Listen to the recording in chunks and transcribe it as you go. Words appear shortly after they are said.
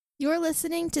You're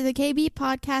listening to the KB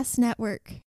Podcast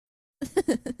Network.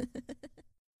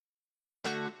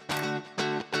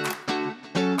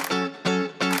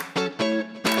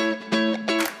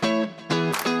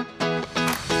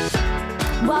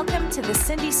 Welcome to the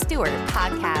Cindy Stewart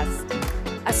Podcast,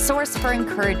 a source for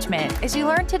encouragement as you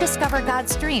learn to discover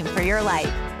God's dream for your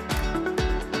life.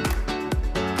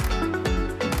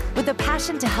 With a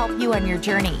passion to help you on your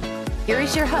journey, here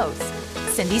is your host,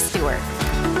 Cindy Stewart.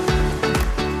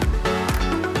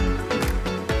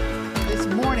 This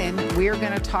morning, we're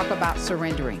going to talk about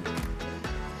surrendering.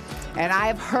 And I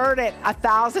have heard it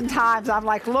 1,000 times. I'm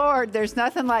like, Lord, there's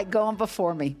nothing like going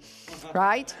before me,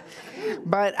 right?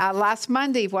 But last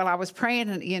Monday, while I was praying,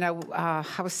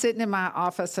 I was sitting in my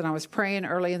office and I was praying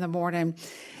early in the morning.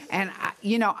 And,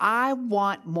 I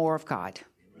want more of God.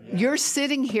 You're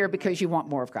sitting here because you want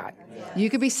more of God. You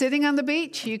could be sitting on the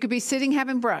beach. You could be sitting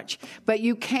having brunch. But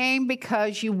you came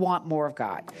because you want more of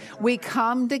God. We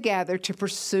come together to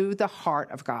pursue the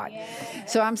heart of God.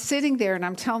 So I'm sitting there and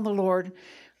I'm telling the Lord,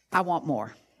 I want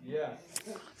more.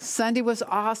 Sunday was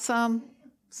awesome.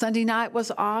 Sunday night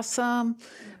was awesome.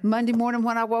 Monday morning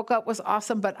when I woke up was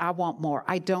awesome, but I want more.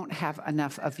 I don't have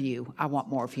enough of you. I want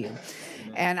more of you.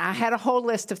 And I had a whole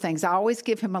list of things. I always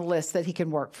give him a list that he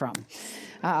can work from.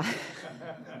 I'm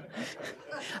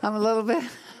a little bit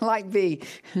like B.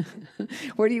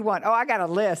 What do you want? Oh, I got a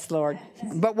list, Lord.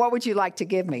 But what would you like to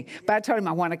give me? But I told him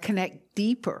I want to connect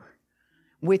deeper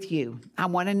with you. I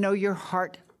want to know your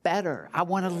heart better. I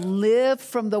want to live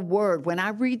from the Word. When I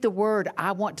read the Word,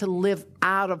 I want to live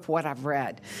out of what I've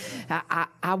read.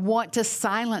 I want to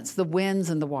silence the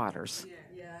winds and the waters.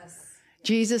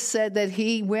 Jesus said that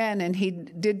he went and he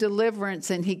did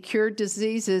deliverance and he cured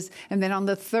diseases. And then on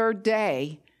the third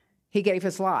day, he gave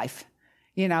his life.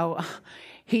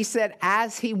 He said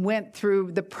as he went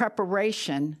through the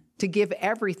preparation to give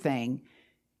everything,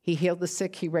 he healed the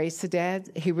sick, he raised the dead,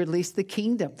 he released the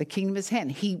kingdom. The kingdom is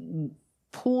his. He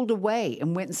pulled away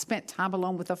and went and spent time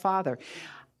alone with the Father.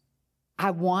 I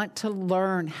want to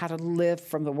learn how to live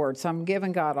from the Word. So I'm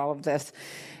giving God all of this.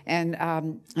 And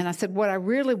I said, what I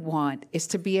really want is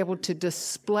to be able to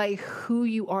display who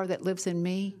you are that lives in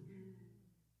me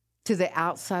to the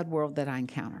outside world that I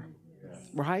encounter.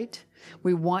 Right?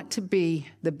 We want to be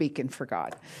the beacon for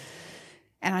God.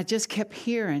 And I just kept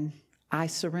hearing, I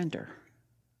surrender.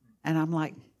 And I'm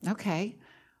like, okay,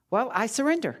 well, I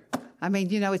surrender. I mean,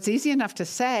 it's easy enough to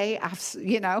say,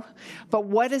 but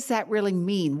what does that really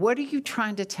mean? What are you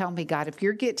trying to tell me, God? If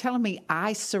you're telling me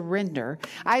I surrender,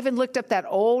 I even looked up that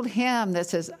old hymn that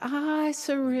says, I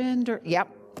surrender.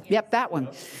 Yep, that one.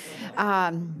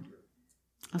 I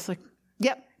was like,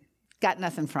 yep, got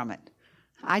nothing from it.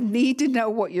 I need to know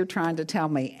what you're trying to tell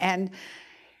me. And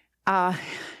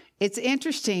it's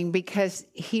interesting because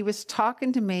he was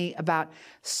talking to me about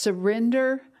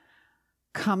surrender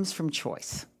comes from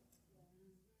choice.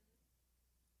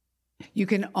 You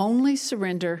can only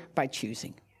surrender by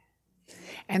choosing.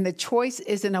 And the choice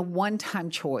isn't a one-time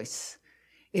choice.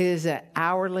 It is an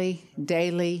hourly,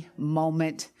 daily,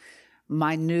 moment,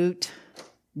 minute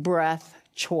breath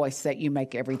choice that you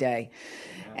make every day.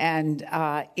 And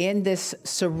in this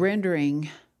surrendering,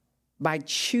 by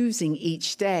choosing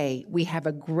each day, we have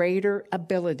a greater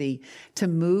ability to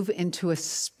move into a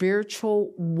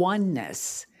spiritual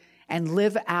oneness and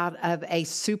live out of a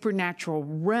supernatural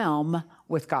realm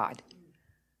with God.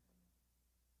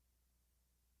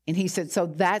 And he said, so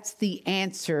that's the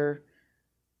answer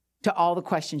to all the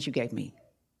questions you gave me.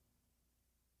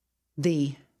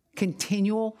 The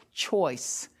continual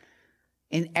choice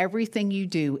in everything you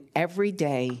do every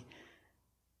day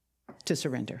to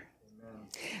surrender.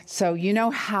 So you know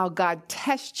how God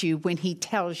tests you when he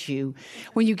tells you.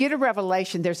 When you get a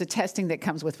revelation, there's a testing that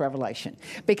comes with revelation.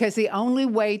 Because the only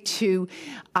way to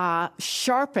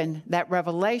sharpen that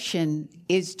revelation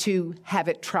is to have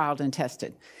it trialed and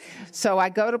tested. So I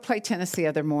go to play tennis the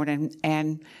other morning,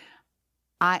 and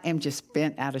I am just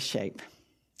bent out of shape.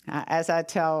 As I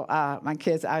tell my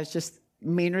kids, I was just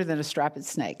meaner than a strapped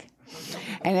snake.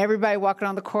 And everybody walking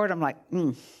on the court, I'm like,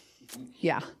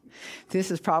 yeah.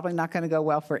 This is probably not going to go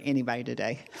well for anybody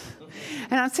today.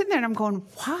 And I'm sitting there and I'm going,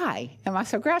 why am I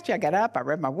so grouchy? I got up, I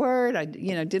read my word, I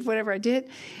did whatever I did.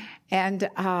 And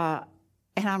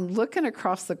I'm looking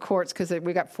across the courts because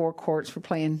we got 4 courts we're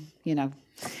playing, And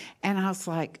I was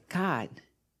like, God,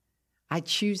 I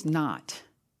choose not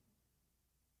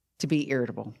to be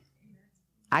irritable.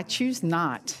 I choose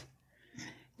not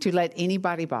to let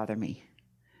anybody bother me.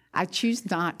 I choose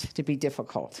not to be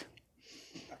difficult.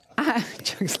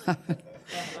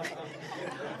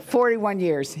 41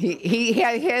 years. He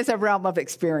has a realm of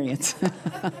experience.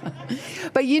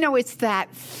 But it's that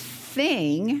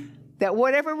thing that,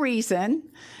 whatever reason,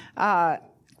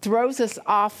 throws us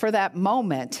off for that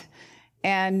moment.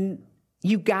 And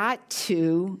you got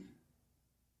to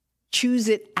choose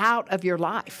it out of your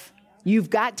life.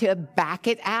 You've got to back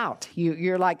it out.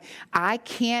 You're like, I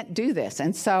can't do this.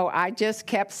 And so I just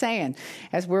kept saying,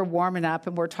 as we're warming up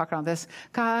and we're talking on this,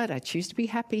 God, I choose to be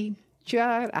happy.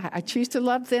 God, I choose to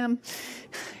love them.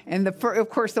 And of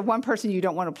course, the one person you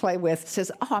don't want to play with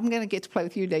says, oh, I'm going to get to play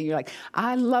with you today. You're like,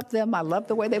 I love them. I love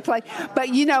the way they play. But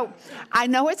I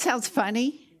know it sounds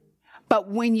funny, but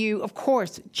when you, of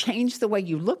course, change the way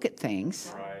you look at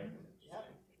things,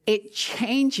 it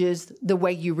changes the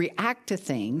way you react to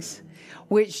things,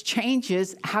 which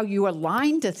changes how you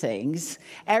align to things.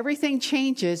 Everything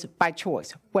changes by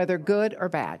choice, whether good or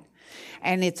bad.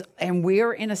 And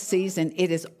we're in a season,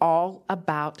 it is all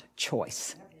about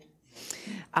choice.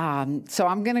 So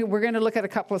we're going to look at a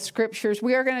couple of scriptures.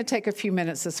 We are going to take a few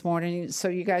minutes this morning, so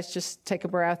you guys just take a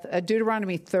breath.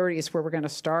 Deuteronomy 30 is where we're going to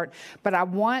start. But I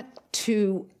want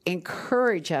to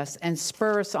encourage us and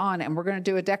spur us on, and we're going to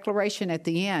do a declaration at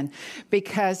the end,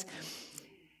 because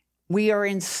we are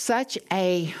in such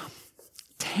a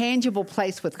tangible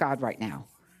place with God right now.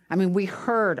 I mean, we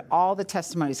heard all the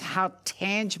testimonies, how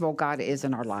tangible God is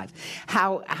in our life,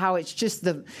 how it's just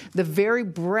the very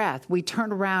breath. We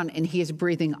turn around and he is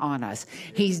breathing on us.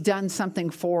 He's done something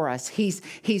for us.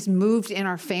 He's moved in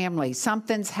our family.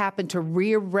 Something's happened to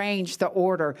rearrange the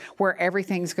order where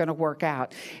everything's going to work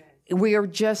out. We are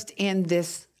just in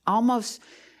this almost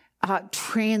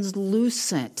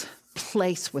translucent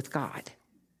place with God,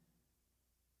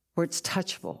 where it's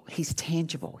touchable, he's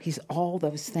tangible, he's all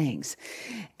those things.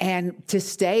 And to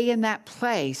stay in that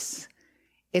place,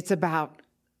 it's about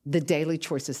the daily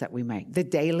choices that we make, the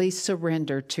daily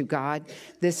surrender to God.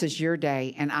 This is your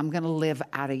day, and I'm going to live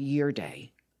out of your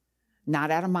day.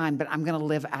 Not out of mine, but I'm going to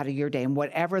live out of your day. And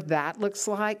whatever that looks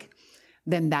like,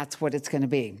 then that's what it's going to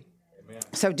be. Amen.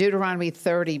 So Deuteronomy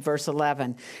 30, verse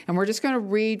 11. And we're just going to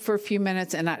read for a few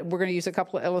minutes, and we're going to use a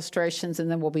couple of illustrations,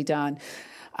 and then we'll be done.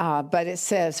 But it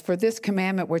says, for this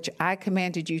commandment which I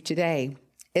commanded you today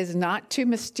is not too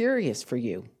mysterious for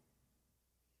you,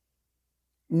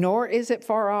 nor is it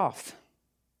far off.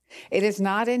 It is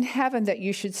not in heaven that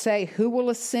you should say, who will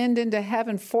ascend into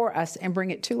heaven for us and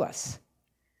bring it to us,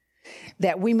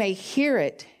 that we may hear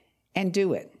it and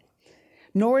do it.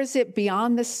 Nor is it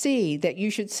beyond the sea that you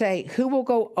should say, who will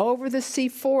go over the sea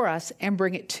for us and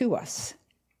bring it to us,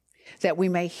 that we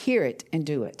may hear it and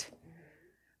do it.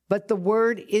 But the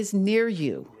word is near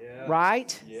you,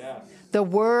 right? Yes. The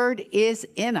word is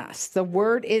in us. The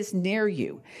word is near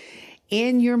you,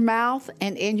 in your mouth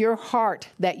and in your heart,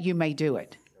 that you may do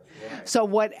it. Right. So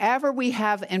whatever we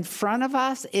have in front of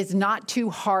us is not too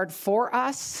hard for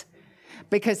us,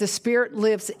 because the Spirit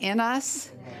lives in us.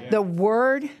 Yeah. The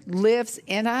word lives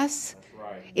in us.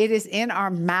 Right. It is in our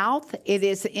mouth. It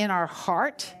is in our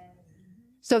heart.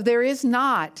 So there is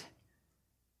not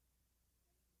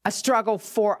a struggle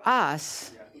for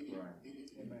us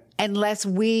unless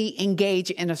we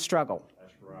engage in a struggle,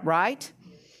 right?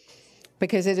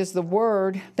 Because it is the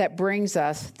word that brings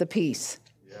us the peace.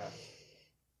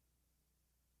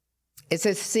 It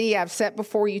says, see, I've set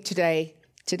before you today,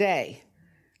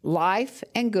 life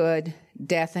and good,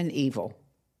 death and evil.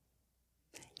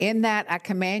 In that I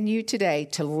command you today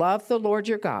to love the Lord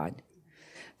your God,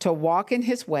 to walk in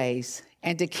his ways,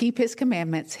 and to keep his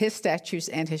commandments, his statutes,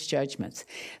 and his judgments,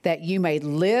 that you may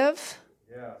live.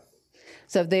 Yes.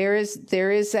 So there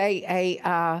is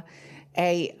a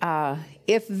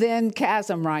if-then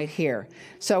chasm right here.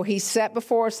 So he set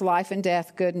before us life and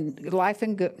death, life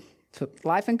and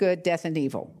good, death and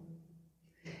evil.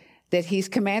 That he's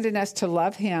commanded us to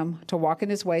love him, to walk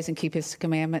in his ways, and keep his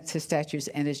commandments, his statutes,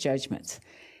 and his judgments.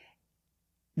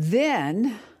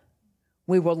 Then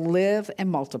we will live and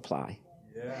multiply.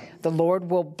 Yeah. The Lord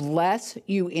will bless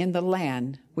you in the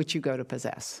land which you go to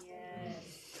possess. Yes.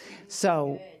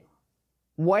 So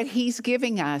what he's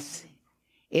giving us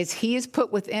is he has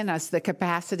put within us the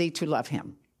capacity to love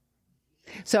him.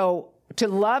 So to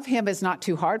love him is not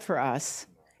too hard for us.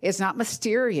 It's not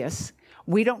mysterious.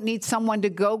 We don't need someone to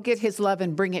go get his love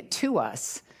and bring it to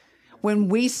us. When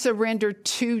we surrender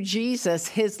to Jesus,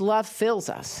 his love fills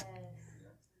us.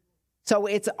 So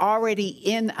it's already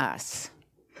in us.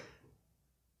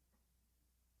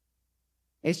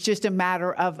 It's just a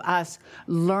matter of us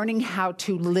learning how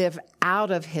to live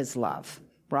out of his love,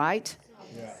 right?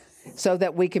 Yeah. So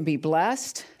that we can be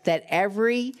blessed, that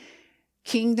every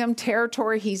kingdom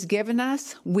territory he's given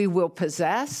us, we will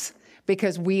possess,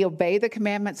 because we obey the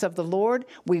commandments of the Lord.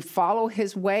 We follow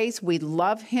his ways. We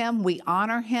love him. We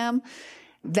honor him.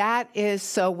 That is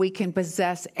so we can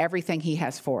possess everything he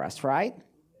has for us, right?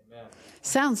 Amen.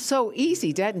 Sounds so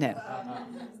easy, doesn't it?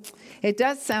 It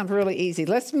does sound really easy.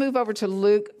 Let's move over to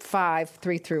Luke 5,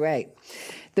 3 through 8.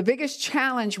 The biggest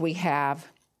challenge we have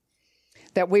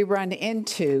that we run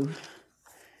into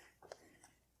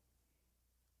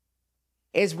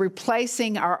is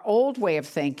replacing our old way of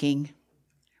thinking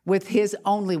with his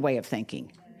only way of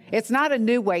thinking. It's not a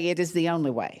new way, it is the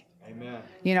only way. Amen.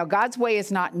 You know, God's way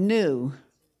is not new.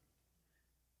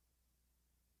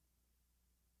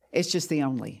 It's just the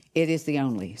only. It is the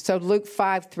only. So Luke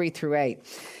 5, 3 through 8.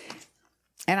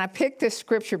 And I picked this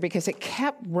scripture because it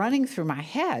kept running through my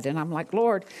head. And I'm like,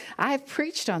 Lord, I have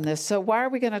preached on this, so why are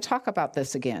we going to talk about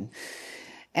this again?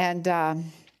 And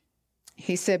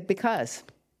he said, because.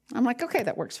 I'm like, okay,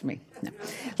 that works for me. No.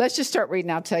 Let's just start reading.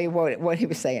 I'll tell you what he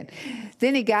was saying.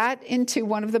 Then he got into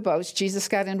one of the boats. Jesus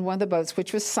got into one of the boats,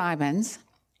 which was Simon's.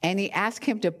 And he asked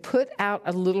him to put out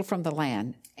a little from the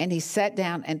land. And he sat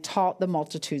down and taught the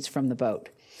multitudes from the boat.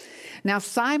 Now,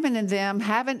 Simon and them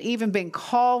haven't even been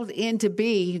called in to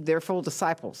be their full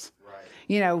disciples. Right.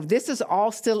 You know, this is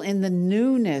all still in the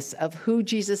newness of who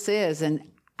Jesus is and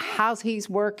how he's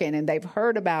working, and they've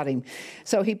heard about him.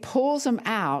 So he pulls them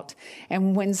out,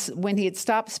 and when he had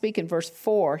stopped speaking, verse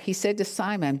 4, he said to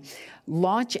Simon,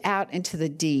 launch out into the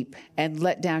deep and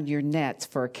let down your nets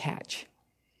for a catch.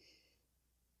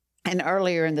 And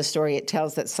earlier in the story, it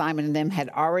tells that Simon and them had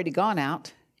already gone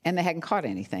out, and they hadn't caught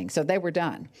anything, so they were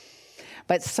done.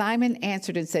 But Simon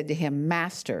answered and said to him,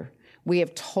 Master, we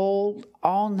have toiled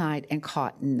all night and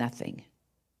caught nothing.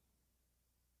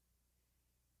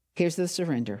 Here's the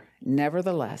surrender.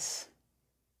 Nevertheless,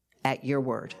 at your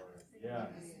word,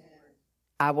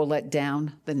 I will let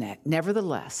down the net.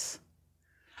 Nevertheless,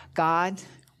 God,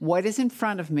 what is in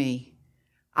front of me,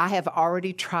 I have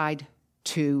already tried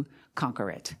to conquer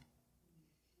it.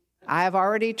 I have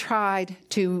already tried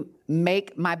to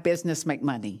make my business make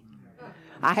money.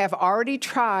 I have already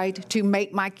tried to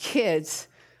make my kids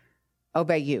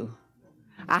obey you.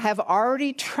 I have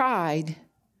already tried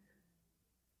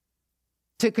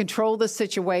to control the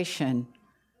situation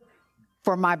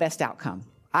for my best outcome.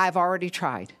 I've already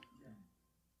tried.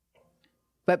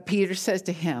 But Peter says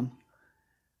to him,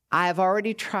 I have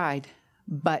already tried,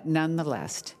 but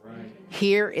nonetheless,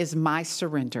 here is my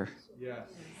surrender. Yes.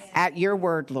 At your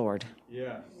word, Lord.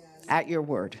 Yes. At your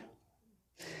word.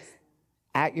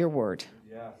 At your word.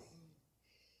 Yes.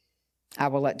 I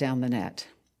will let down the net.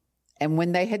 And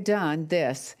when they had done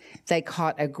this, they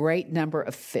caught a great number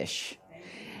of fish,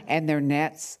 and their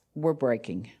nets were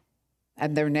breaking.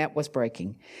 And their net was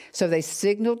breaking. So they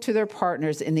signaled to their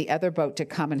partners in the other boat to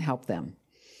come and help them.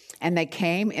 And they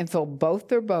came and filled both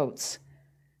their boats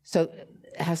so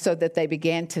that they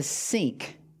began to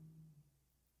sink.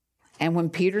 And when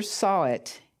Peter saw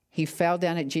it, he fell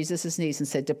down at Jesus' knees and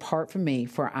said, Depart from me,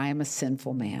 for I am a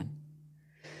sinful man.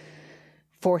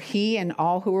 For he and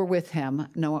all who were with him,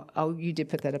 you did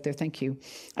put that up there, thank you,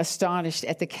 astonished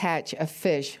at the catch of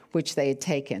fish which they had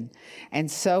taken. And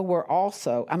so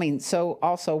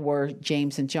also were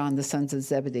James and John, the sons of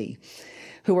Zebedee,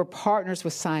 who were partners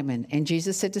with Simon. And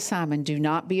Jesus said to Simon, do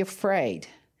not be afraid.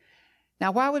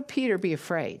 Now, why would Peter be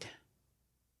afraid?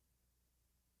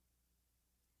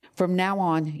 From now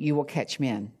on, you will catch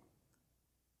men.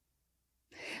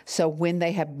 So when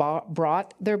they had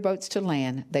brought their boats to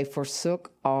land, they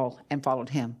forsook all and followed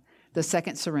him. The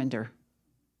second surrender.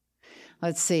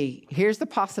 Let's see. Here's the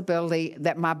possibility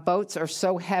that my boats are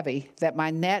so heavy that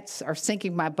my nets are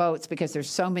sinking my boats because there's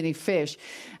so many fish.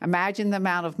 Imagine the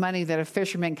amount of money that a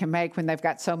fisherman can make when they've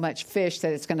got so much fish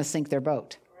that it's going to sink their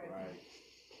boat.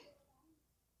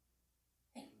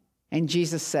 Right. And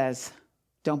Jesus says,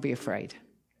 don't be afraid.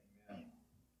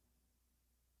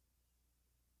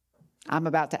 I'm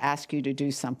about to ask you to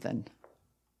do something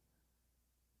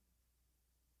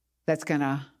that's going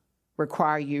to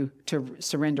require you to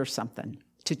surrender something,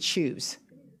 to choose.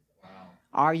 Wow.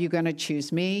 Are you going to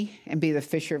choose me and be the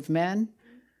fisher of men?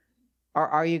 Or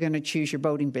are you going to choose your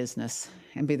boating business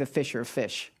and be the fisher of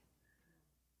fish?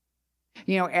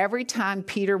 You know, every time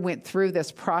Peter went through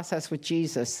this process with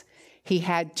Jesus, he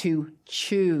had to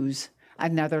choose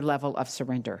another level of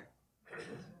surrender.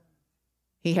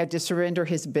 He had to surrender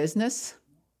his business.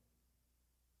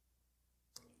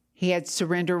 He had to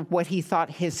surrender what he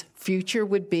thought his future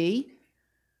would be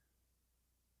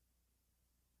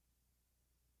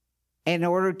in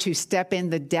order to step in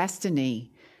the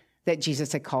destiny that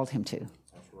Jesus had called him to.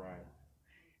 That's right.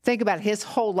 Think about it. His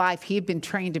whole life, he had been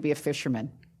trained to be a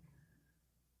fisherman.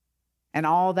 And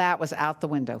all that was out the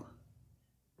window.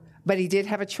 But he did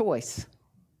have a choice.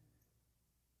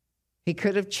 He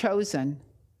could have chosen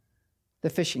the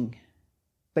fishing.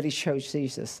 but he chose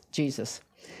Jesus.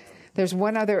 There's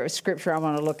one other scripture I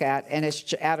want to look at, and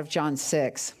it's out of John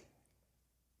 6.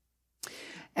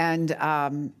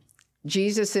 And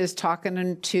Jesus is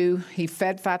talking he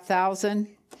fed 5,000.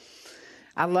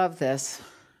 I love this.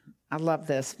 I love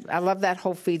that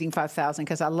whole feeding 5,000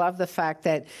 because I love the fact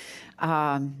that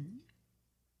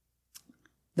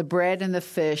the bread and the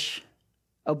fish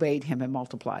obeyed him and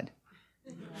multiplied.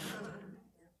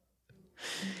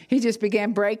 He just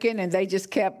began breaking, and they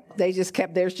just kept.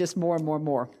 There's just more and more and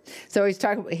more. So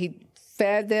he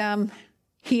fed them,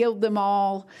 healed them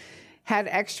all, had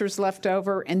extras left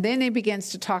over, and then he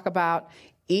begins to talk about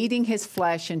eating his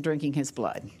flesh and drinking his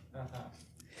blood,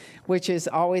 which is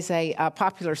always a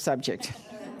popular subject,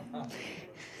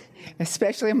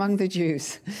 especially among the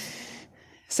Jews.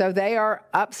 So they are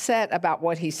upset about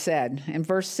what he said. In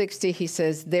verse 60, he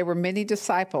says, there were many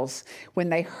disciples, when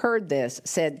they heard this,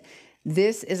 said,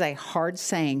 this is a hard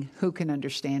saying. Who can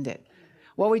understand it?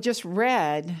 Well, we just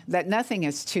read that nothing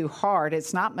is too hard.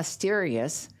 It's not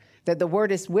mysterious, that the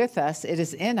word is with us. It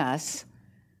is in us.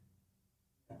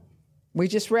 We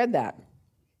just read that.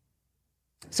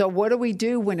 So what do we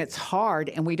do when it's hard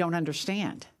and we don't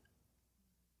understand?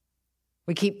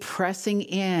 We keep pressing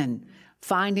in,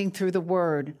 finding through the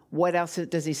word, what else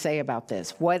does he say about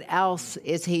this? What else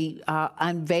is he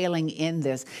unveiling in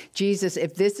this? Jesus,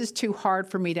 if this is too hard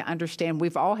for me to understand,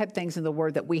 we've all had things in the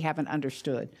word that we haven't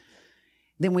understood.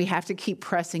 Then we have to keep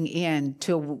pressing in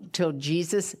till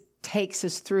Jesus takes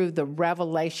us through the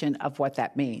revelation of what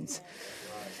that means.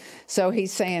 So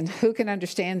he's saying, who can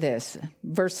understand this?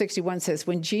 Verse 61 says,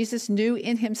 when Jesus knew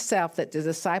in himself that the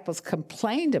disciples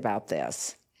complained about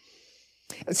this.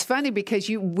 It's funny because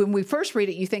when we first read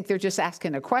it, you think they're just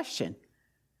asking a question.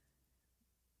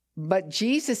 But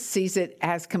Jesus sees it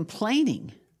as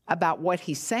complaining about what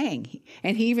he's saying.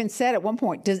 And he even said at one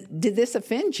point, did this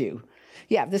offend you?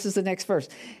 Yeah, this is the next verse.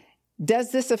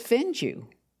 Does this offend you?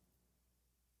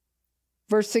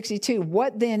 Verse 62,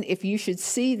 what then if you should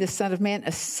see the Son of Man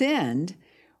ascend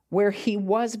where he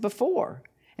was before?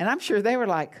 And I'm sure they were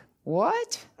like,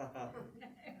 what?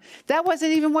 That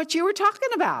wasn't even what you were talking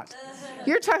about.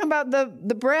 You're talking about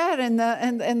the bread and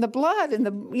the blood and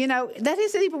that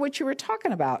isn't even what you were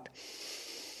talking about.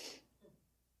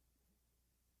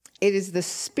 It is the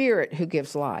Spirit who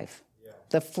gives life. Yeah.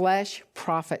 The flesh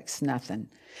profits nothing.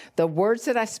 The words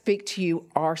that I speak to you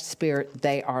are spirit,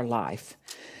 they are life.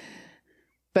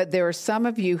 But there are some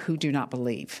of you who do not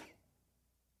believe.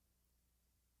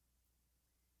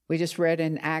 We just read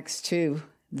in Acts 2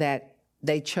 that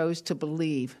they chose to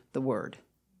believe the word.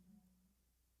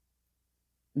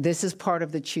 This is part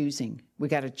of the choosing. We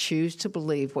got to choose to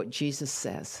believe what Jesus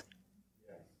says.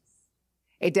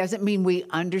 It doesn't mean we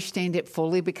understand it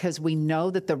fully because we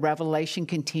know that the revelation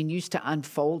continues to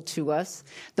unfold to us.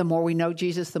 The more we know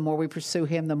Jesus, the more we pursue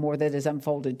him, the more that is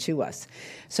unfolded to us.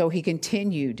 So he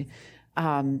continued.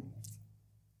 I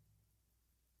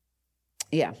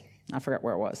forgot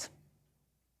where it was.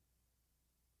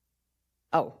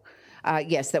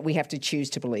 Yes, that we have to choose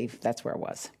to believe. That's where it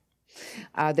was.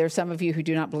 There are some of you who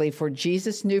do not believe, for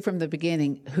Jesus knew from the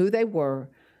beginning who they were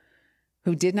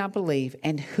who did not believe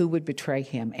and who would betray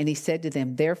him. And he said to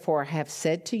them, therefore I have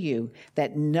said to you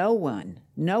that no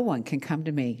one can come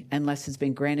to me unless it's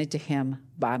been granted to him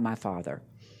by my Father.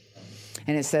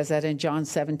 And it says that in John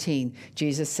 17,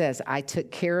 Jesus says, I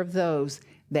took care of those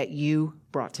that you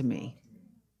brought to me.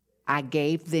 I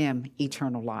gave them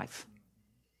eternal life.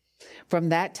 From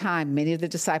that time, many of the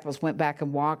disciples went back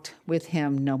and walked with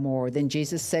him no more. Then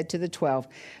Jesus said to the 12,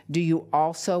 do you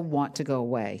also want to go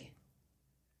away?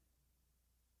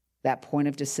 That point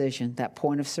of decision, that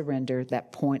point of surrender,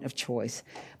 that point of choice.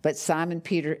 But Simon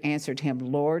Peter answered him,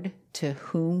 Lord, to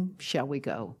whom shall we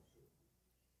go?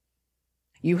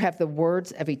 You have the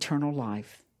words of eternal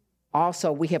life.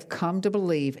 Also, we have come to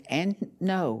believe and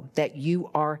know that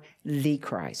you are the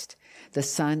Christ, the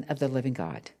Son of the living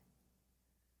God.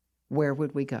 Where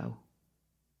would we go?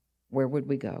 Where would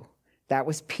we go? That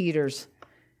was Peter's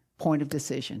point of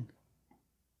decision.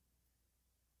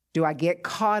 Do I get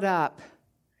caught up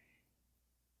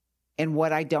in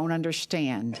what I don't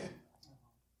understand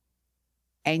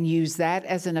and use that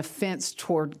as an offense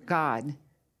toward God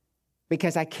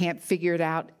because I can't figure it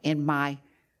out in my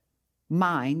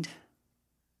mind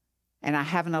and I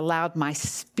haven't allowed my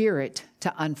spirit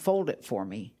to unfold it for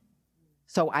me?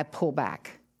 So I pull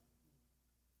back.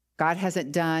 God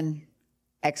hasn't done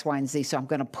X, Y, and Z, so I'm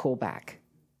going to pull back.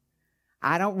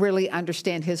 I don't really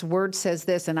understand. His word says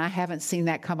this, and I haven't seen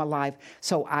that come alive,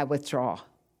 so I withdraw.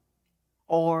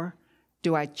 Or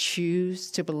do I choose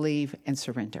to believe and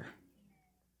surrender?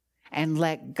 and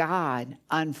let God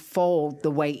unfold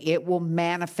the way it will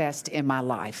manifest in my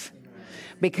life.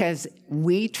 Because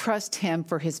we trust him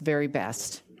for his very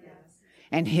best.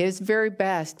 And his very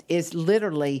best is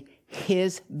literally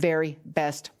his very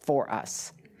best for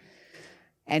us.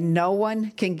 And no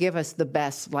one can give us the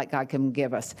best like God can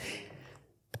give us.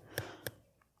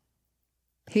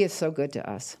 He is so good to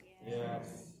us.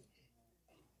 Yes.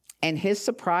 And his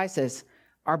surprises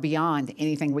are beyond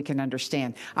anything we can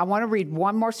understand. I want to read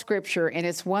one more scripture, and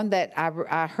it's one that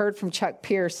I heard from Chuck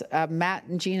Pierce. Matt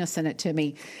and Gina sent it to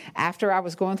me after I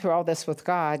was going through all this with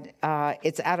God.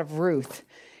 It's out of Ruth,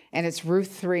 and it's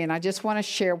Ruth 3. And I just want to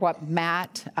share what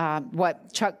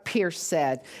what Chuck Pierce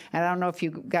said. And I don't know if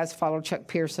you guys follow Chuck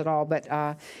Pierce at all,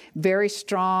 but very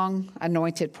strong,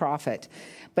 anointed prophet.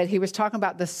 But he was talking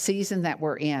about the season that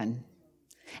we're in.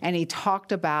 And he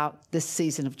talked about the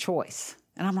season of choice.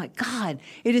 And I'm like, God,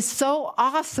 it is so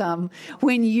awesome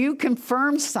when you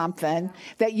confirm something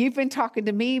that you've been talking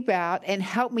to me about and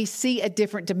help me see a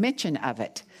different dimension of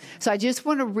it. So I just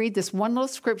want to read this one little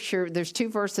scripture. There's 2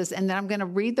 verses, and then I'm going to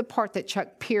read the part that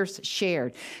Chuck Pierce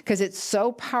shared because it's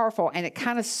so powerful and it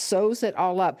kind of sews it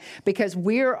all up because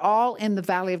we're all in the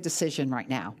valley of decision right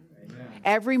now. Amen.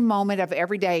 Every moment of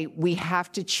every day, we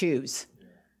have to choose.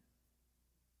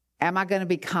 Am I going to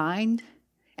be kind?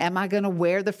 Am I going to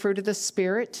wear the fruit of the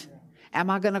Spirit? Am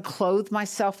I going to clothe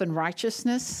myself in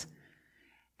righteousness?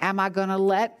 Am I going to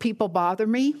let people bother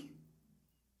me?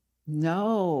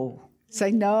 No.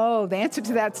 Say no. The answer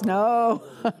to that's no.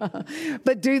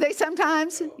 But do they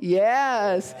sometimes?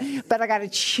 Yes. But I got to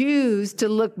choose to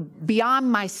look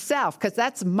beyond myself because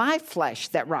that's my flesh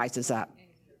that rises up.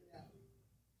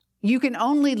 You can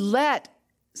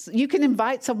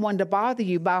invite someone to bother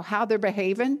you about how they're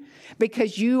behaving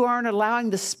because you aren't allowing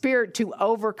the Spirit to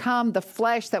overcome the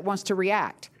flesh that wants to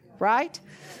react, right?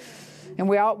 And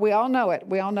we all know it.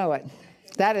 We all know it.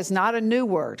 That is not a new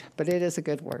word, but it is a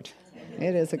good word.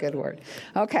 It is a good word.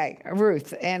 Okay,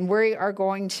 Ruth, and we are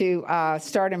going to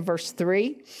start in verse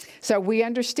 3. So we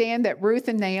understand that Ruth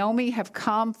and Naomi have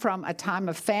come from a time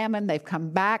of famine. They've come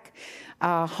back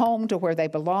home to where they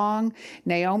belong.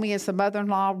 Naomi is the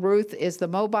mother-in-law. Ruth is the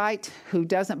Moabite who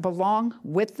doesn't belong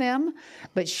with them,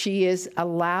 but she is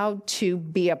allowed to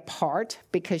be a part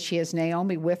because she has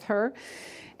Naomi with her.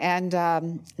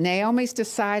 And Naomi's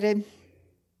decided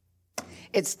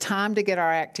it's time to get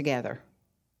our act together.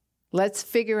 Let's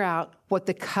figure out what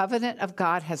the covenant of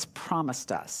God has promised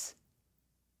us.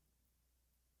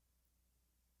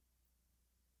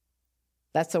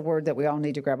 That's a word that we all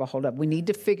need to grab a hold of. We need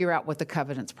to figure out what the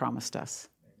covenant's promised us.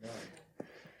 Amen.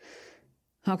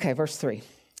 Okay, verse 3.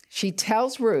 She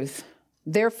tells Ruth,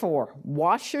 therefore,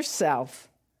 wash yourself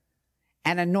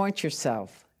and anoint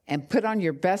yourself and put on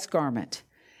your best garment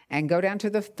and go down to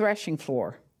the threshing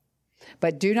floor.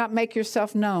 But do not make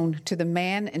yourself known to the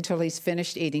man until he's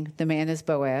finished eating. The man is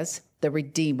Boaz, the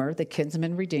Redeemer, the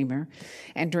kinsman Redeemer,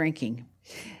 and drinking.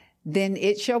 Then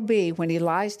it shall be when he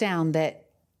lies down that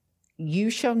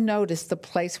you shall notice the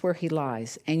place where he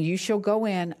lies, and you shall go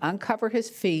in, uncover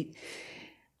his feet,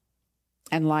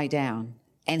 and lie down.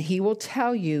 And he will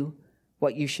tell you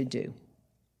what you should do.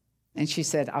 And she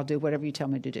said, I'll do whatever you tell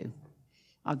me to do.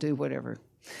 I'll do whatever.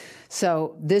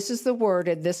 So this is the word,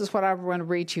 and this is what I want to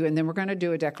read to you, and then we're going to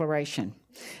do a declaration.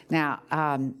 Now,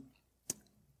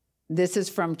 this is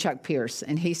from Chuck Pierce,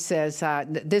 and he says,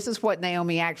 this is what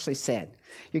Naomi actually said.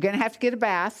 You're going to have to get a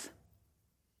bath.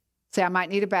 Say, I might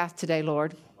need a bath today,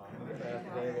 Lord.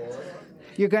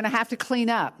 You're going to have to clean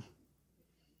up.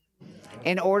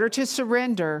 In order to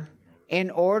surrender, in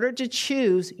order to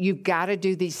choose, you've got to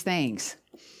do these things.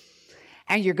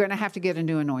 And you're going to have to get a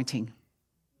new anointing.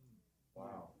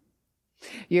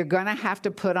 You're going to have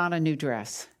to put on a new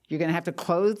dress. You're going to have to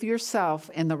clothe yourself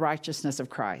in the righteousness of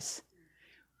Christ.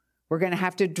 We're going to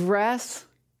have to dress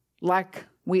like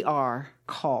we are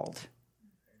called.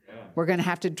 We're going to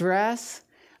have to dress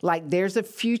like there's a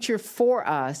future for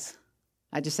us.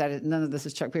 I just said it. None of this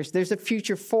is Chuck Pierce. There's a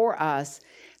future for us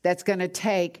that's going to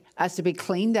take us to be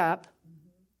cleaned up,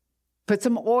 put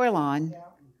some oil on,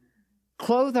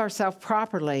 clothe ourselves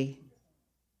properly,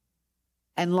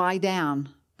 and lie down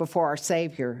before our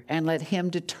Savior and let him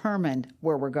determine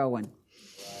where we're going.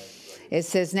 It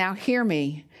says, now hear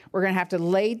me. We're going to have to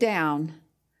lay down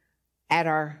at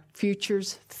our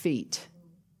future's feet.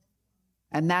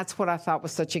 And that's what I thought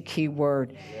was such a key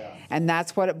word. Yeah. And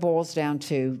that's what it boils down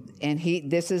to. And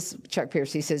this is Chuck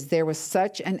Pierce. He says, there was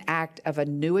such an act of a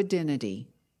new identity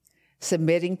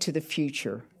submitting to the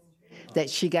future that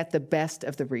she got the best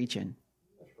of the region.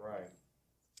 That's right.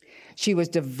 She was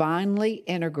divinely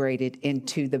integrated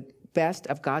into the best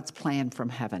of God's plan from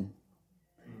heaven.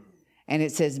 And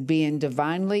it says being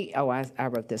divinely, I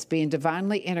wrote this, being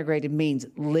divinely integrated means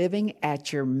living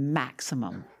at your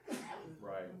maximum.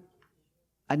 Right.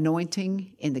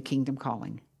 Anointing in the kingdom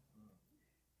calling.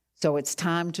 So it's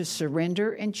time to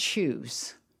surrender and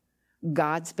choose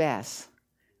God's best,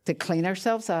 to clean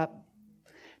ourselves up,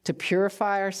 to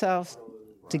purify ourselves,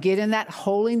 to get in that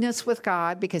holiness with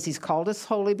God, because he's called us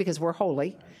holy because we're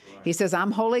holy. He says,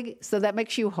 I'm holy, so that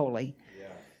makes you holy.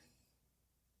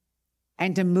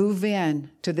 And to move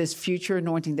in to this future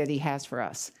anointing that he has for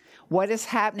us. What is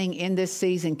happening in this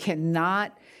season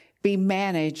cannot be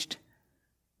managed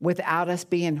without us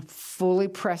being fully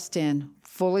pressed in,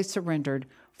 fully surrendered,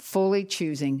 fully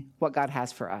choosing what God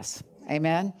has for us.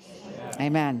 Amen?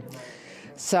 Amen.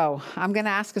 So I'm going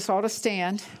to ask us all to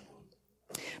stand,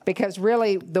 because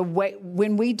really the way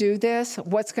when we do this,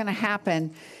 what's going to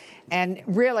happen, and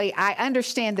really I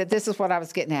understand that this is what I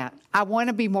was getting at. I want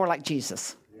to be more like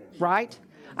Jesus, right?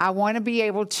 I want to be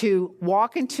able to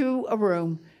walk into a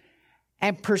room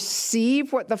and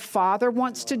perceive what the Father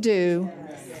wants to do,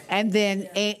 and then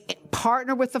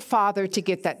partner with the Father to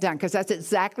get that done, because that's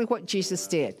exactly what Jesus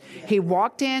did. He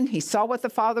walked in, he saw what the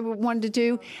Father wanted to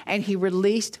do, and he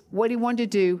released what he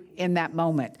wanted to do in that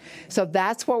moment. So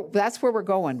that's where we're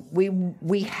going.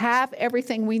 We have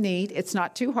everything we need. It's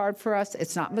not too hard for us.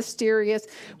 It's not mysterious.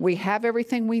 We have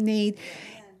everything we need.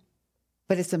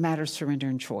 But it's a matter of surrender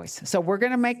and choice. So we're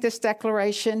going to make this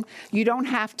declaration. You don't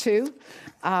have to,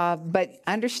 but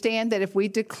understand that if we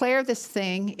declare this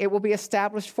thing, it will be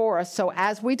established for us. So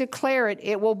as we declare it,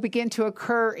 it will begin to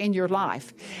occur in your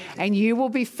life. And you will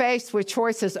be faced with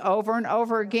choices over and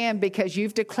over again, because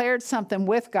you've declared something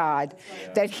with God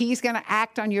that he's going to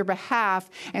act on your behalf.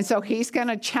 And so he's going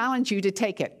to challenge you to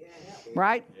take it.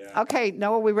 Right? Okay,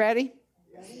 Noah, we ready?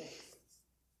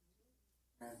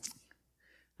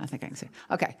 I think I can say,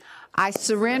 okay. I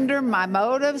surrender my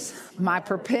motives, my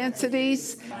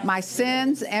propensities, my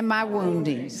sins, and my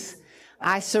woundings.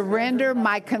 I surrender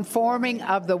my conforming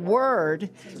of the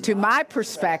word to my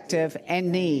perspective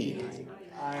and need.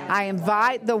 I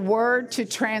invite the word to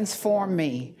transform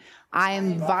me. I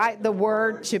invite the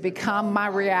word to become my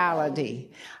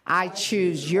reality. I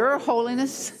choose your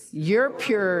holiness, your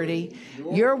purity,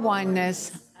 your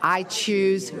oneness. I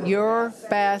choose your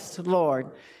best,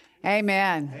 Lord.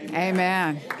 Amen.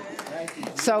 Amen.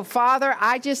 So, Father,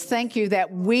 I just thank you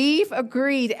that we've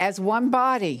agreed as one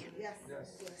body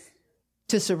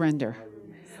to surrender.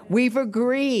 We've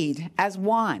agreed as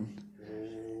one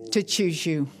to choose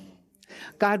you.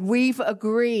 God, we've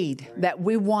agreed that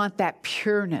we want that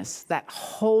pureness, that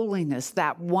holiness,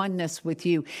 that oneness with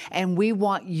you, and we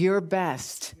want your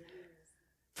best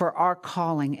for our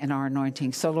calling and our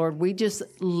anointing. So, Lord, we just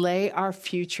lay our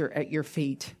future at your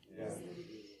feet.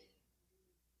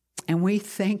 And we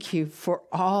thank you for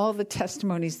all the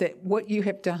testimonies that what you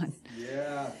have done.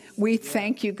 We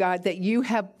thank you, God, that you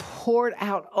have poured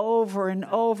out over and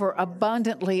over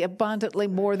abundantly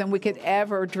more than we could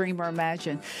ever dream or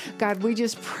imagine. God, we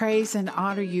just praise and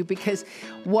honor you, because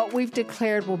what we've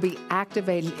declared will be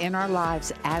activated in our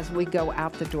lives as we go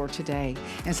out the door today.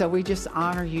 And so we just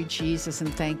honor you, Jesus,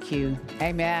 and thank you.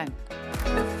 Amen.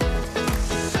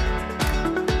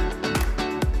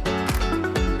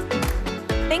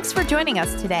 Thanks for joining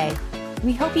us today.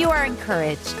 We hope you are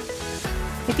encouraged.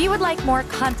 If you would like more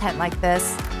content like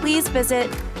this, please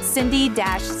visit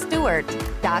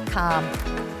cindy-stewart.com.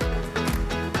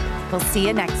 We'll see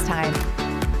you next time.